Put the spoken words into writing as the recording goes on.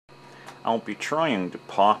I'll be trying to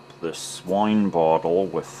pop this wine bottle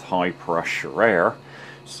with high pressure air,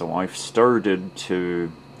 so I've started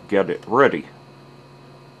to get it ready.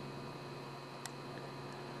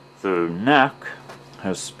 The neck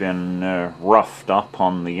has been roughed up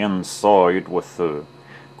on the inside with a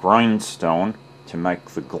grindstone to make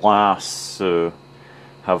the glass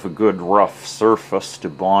have a good rough surface to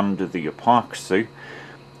bond to the epoxy.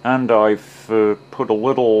 And I've put a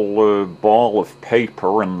little ball of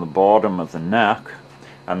paper in the bottom of the neck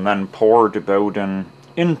and then poured about an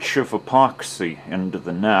inch of epoxy into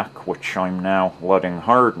the neck, which I'm now letting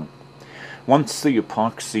harden. Once the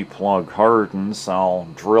epoxy plug hardens, I'll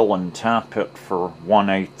drill and tap it for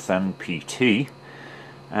 1/8 NPT,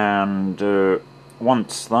 and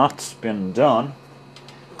once that's been done,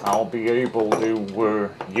 I'll be able to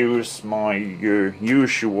use my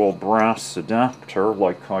usual brass adapter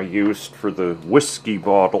like I used for the whiskey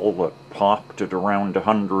bottle that popped at around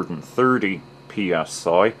 130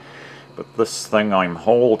 PSI, but this thing I'm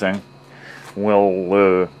holding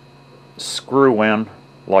will screw in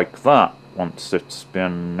like that once it's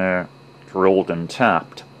been drilled and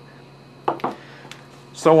tapped.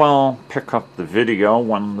 So I'll pick up the video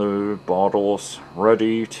when the bottle's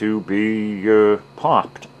ready to be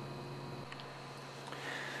popped.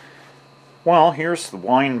 Well, here's the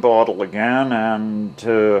wine bottle again,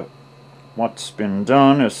 and what's been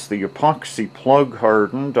done is the epoxy plug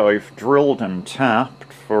hardened. I've drilled and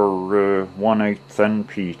tapped for 1/8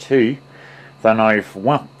 NPT. Then I've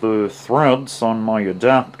wet the threads on my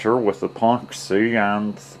adapter with epoxy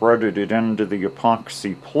and threaded it into the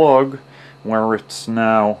epoxy plug, where it's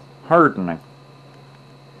now hardening.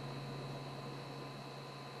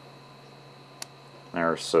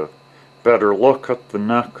 There's a better look at the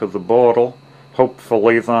neck of the bottle.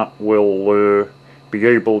 Hopefully that will be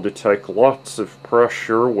able to take lots of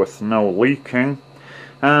pressure with no leaking,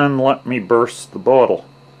 and let me burst the bottle.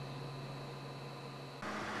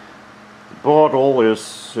 The bottle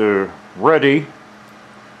is ready.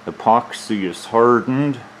 Epoxy is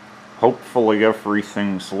hardened. Hopefully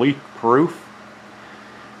everything's leak proof.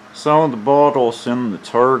 So the bottle's in the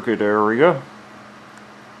target area,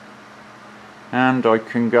 and I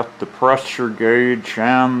can get the pressure gauge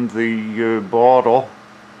and the bottle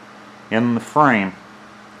in the frame.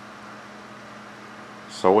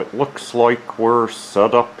 So it looks like we're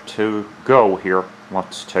set up to go here.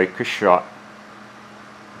 Let's take a shot.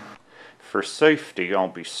 For safety, I'll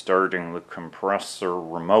be starting the compressor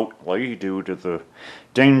remotely due to the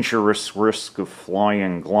dangerous risk of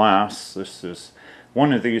flying glass. This is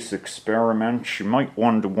one of these experiments you might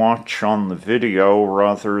want to watch on the video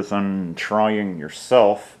rather than trying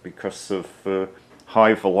yourself because of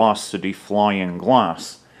high velocity flying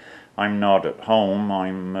glass. I'm not at home,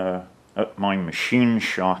 I'm at my machine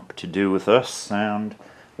shop to do this, and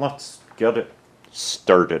let's get it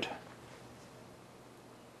started.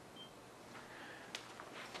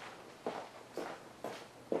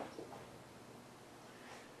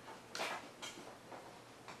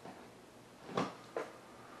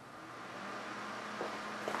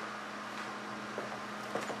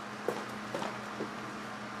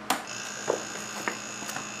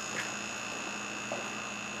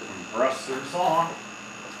 Compressor's on.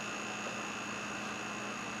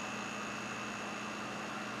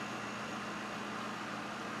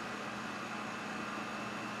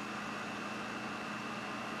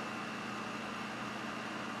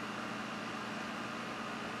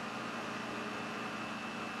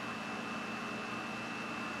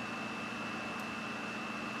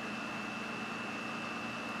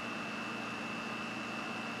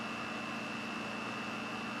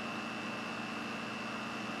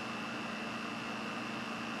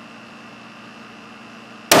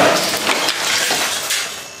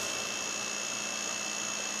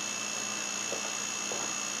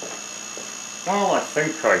 Well, I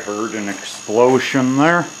think I heard an explosion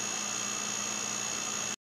there.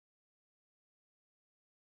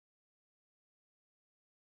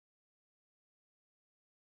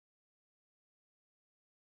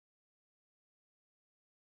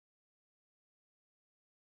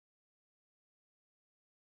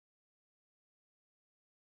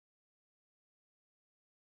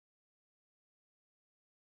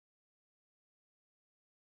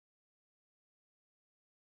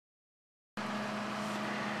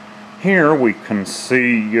 Here we can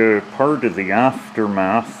see part of the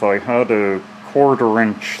aftermath. I had a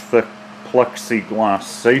 1/4-inch thick plexiglass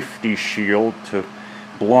safety shield to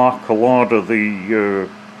block a lot of the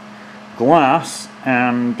glass,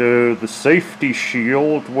 and the safety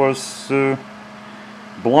shield was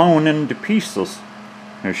blown into pieces,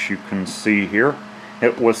 as you can see here.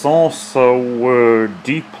 It was also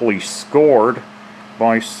deeply scored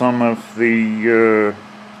by some of the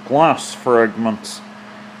glass fragments.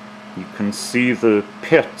 You can see the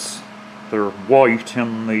pits. They're white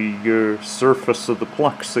in the surface of the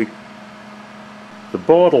plexi. The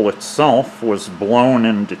bottle itself was blown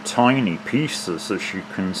into tiny pieces, as you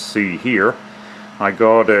can see here. I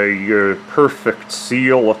got a perfect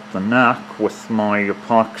seal at the neck with my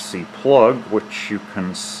epoxy plug, which you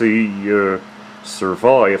can see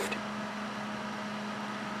survived.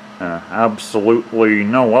 Absolutely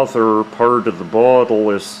no other part of the bottle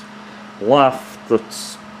is left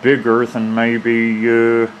that's bigger than maybe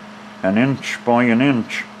an inch by an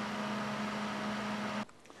inch.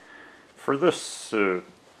 For this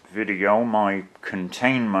video, my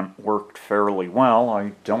containment worked fairly well.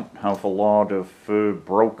 I don't have a lot of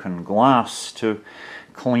broken glass to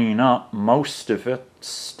clean up. Most of it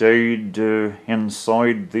stayed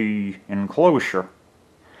inside the enclosure.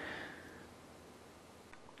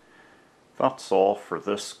 That's all for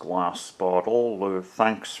this glass bottle.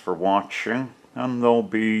 Thanks for watching, and there'll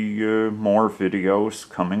be more videos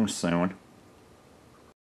coming soon.